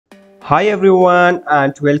Hi everyone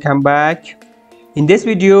and welcome back. In this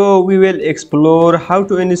video we will explore how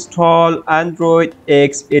to install Android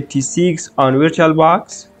x86 on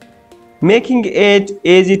VirtualBox, making it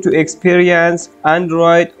easy to experience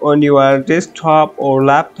Android on your desktop or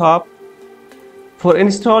laptop. For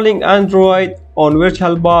installing Android on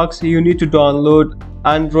VirtualBox, you need to download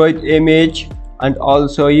Android image and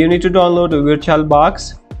also you need to download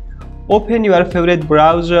VirtualBox. Open your favorite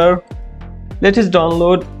browser. Let us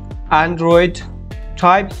download Android.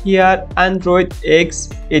 Type here Android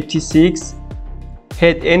x86,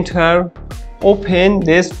 hit enter. Open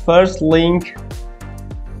this first link,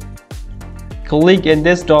 click in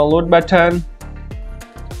this download button,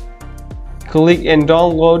 click in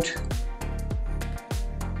download.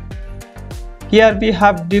 Here we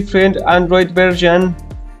have different Android version.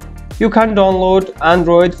 You can download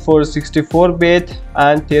Android for 64-bit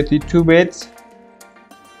and 32 bits.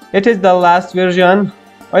 It is the last version.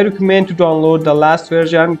 I recommend to download the last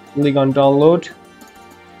version. Click on download.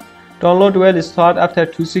 Download will start after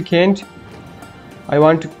 2 seconds. I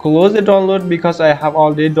want to close the download because I have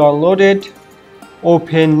already downloaded.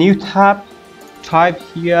 Open new tab. Type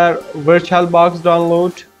here VirtualBox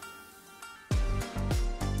download.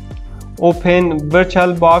 Open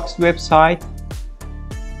VirtualBox website.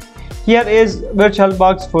 Here is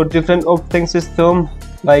VirtualBox for different operating system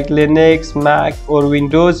like Linux, Mac or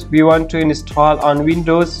Windows. We want to install on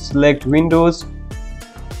Windows. Select Windows.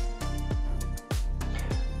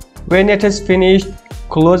 When it is finished,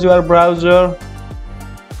 close your browser.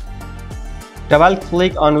 Double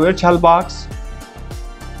click on VirtualBox.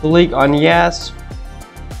 Click on yes,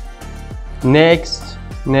 next,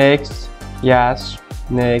 yes,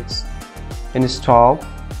 next, install.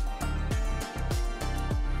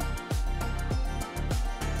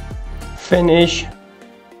 Finish.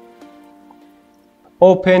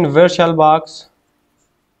 Open VirtualBox.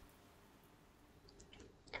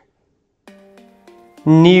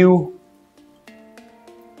 New.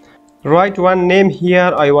 Write one name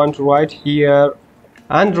here. I want to write here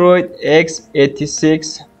Android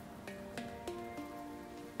x86.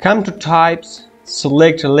 Come to types,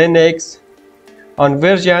 select Linux. On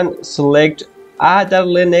version, select other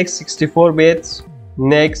Linux 64 bits.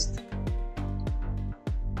 Next.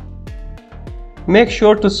 Make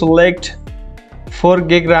sure to select 4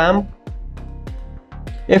 gig RAM.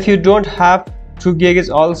 If you don't have 2 gig is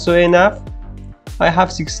also enough. I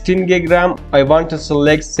have 16 gig RAM. I want to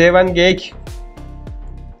select 7 gig.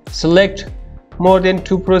 Select more than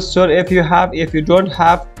 2 processor if you have. If you don't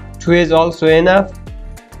have, 2 is also enough.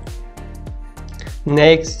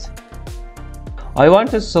 Next. I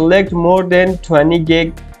want to select more than 20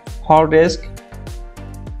 gig hard disk.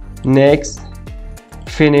 Next.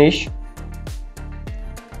 Finish.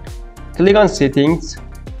 Click on settings.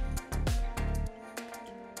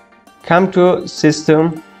 Come to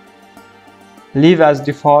system. Leave as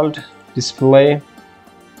default display.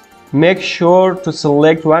 Make sure to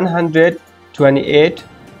select 128.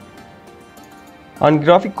 On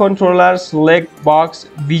graphic controller, select box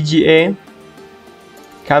VGA.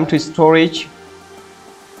 Come to storage.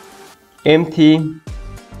 Empty.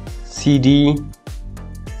 CD.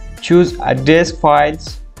 Choose a disk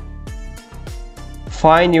files.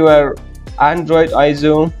 Find your Android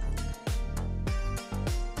ISO.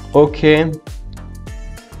 OK.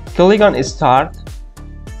 Click on start.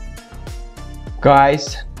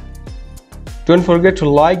 Guys, don't forget to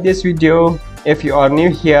like this video. If you are new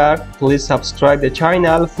here, please subscribe the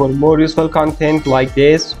channel for more useful content like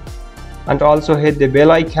this, and also hit the bell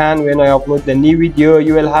icon. When I upload the new video,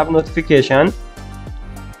 you will have notification.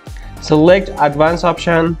 Select advanced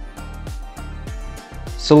option.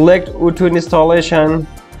 Select auto installation.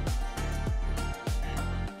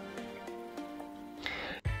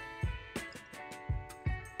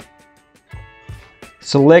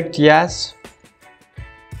 Select yes.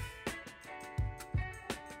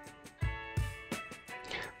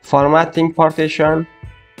 Formatting partition.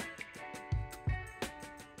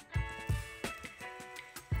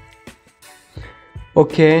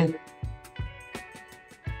 OK.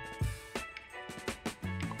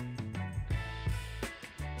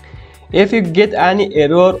 If you get any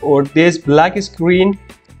error or this black screen,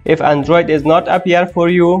 if Android is not appear for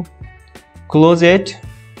you, close it,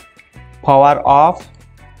 power off,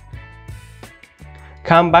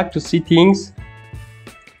 come back to settings,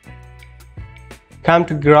 come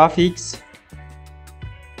to graphics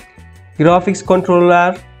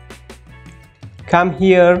controller, come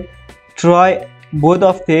here, try both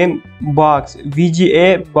of them, box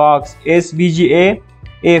VGA, box SVGA.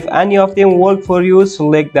 If any of them work for you,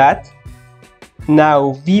 select that.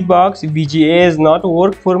 Now VBox VGA is not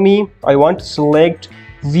work for me. I want to select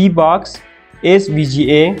VBox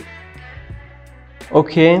SVGA.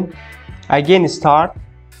 Okay, again start.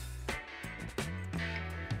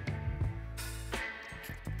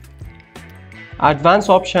 Advanced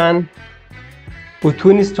option, auto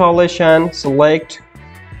installation, select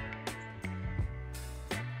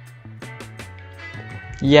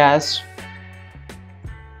yes.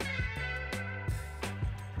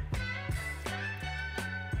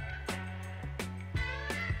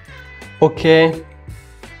 Okay.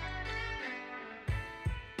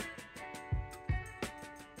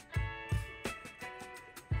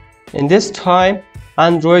 In this time,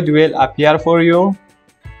 Android will appear for you.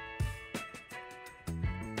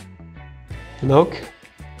 Look,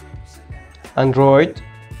 Android.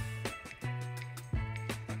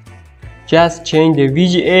 Just change the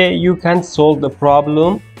VGA, you can solve the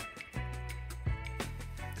problem.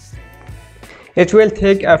 It will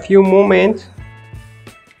take a few moments.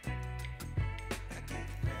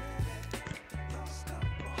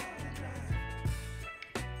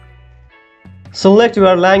 Select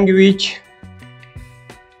your language.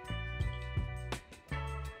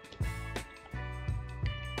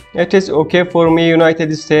 It is okay for me,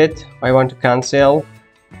 United States. I want to cancel.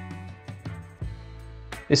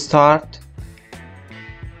 Start.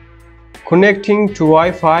 Connecting to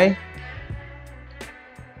Wi-Fi.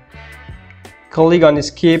 Click on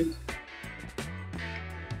skip.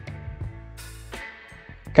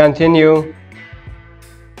 Continue.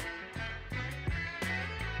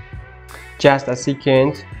 Just a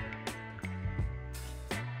second.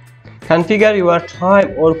 Configure your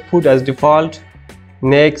time or put as default.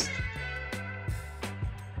 Next.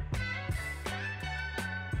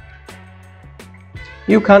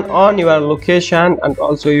 You can on your location and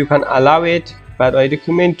also you can allow it, but I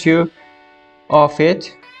recommend you off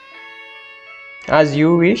it as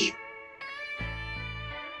you wish.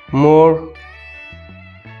 More.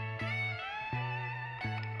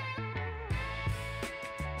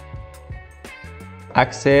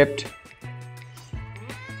 Accept.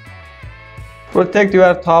 Protect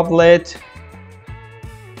your tablet.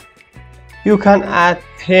 You can add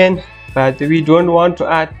pen, but we don't want to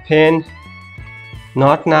add pen.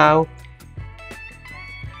 Not now.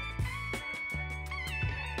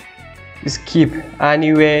 Skip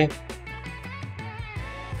anyway.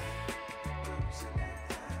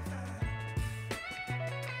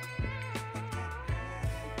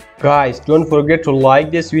 Guys, don't forget to like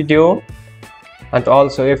this video, and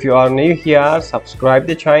also if you are new here, subscribe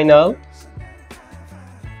the channel.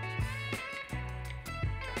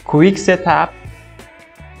 Quick setup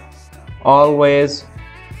always.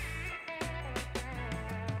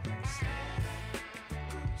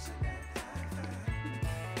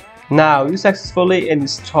 Now you successfully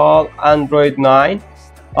install Android 9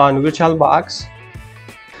 on VirtualBox.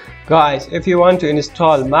 Guys, if you want to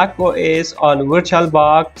install Mac OS on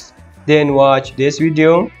VirtualBox, then watch this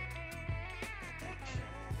video.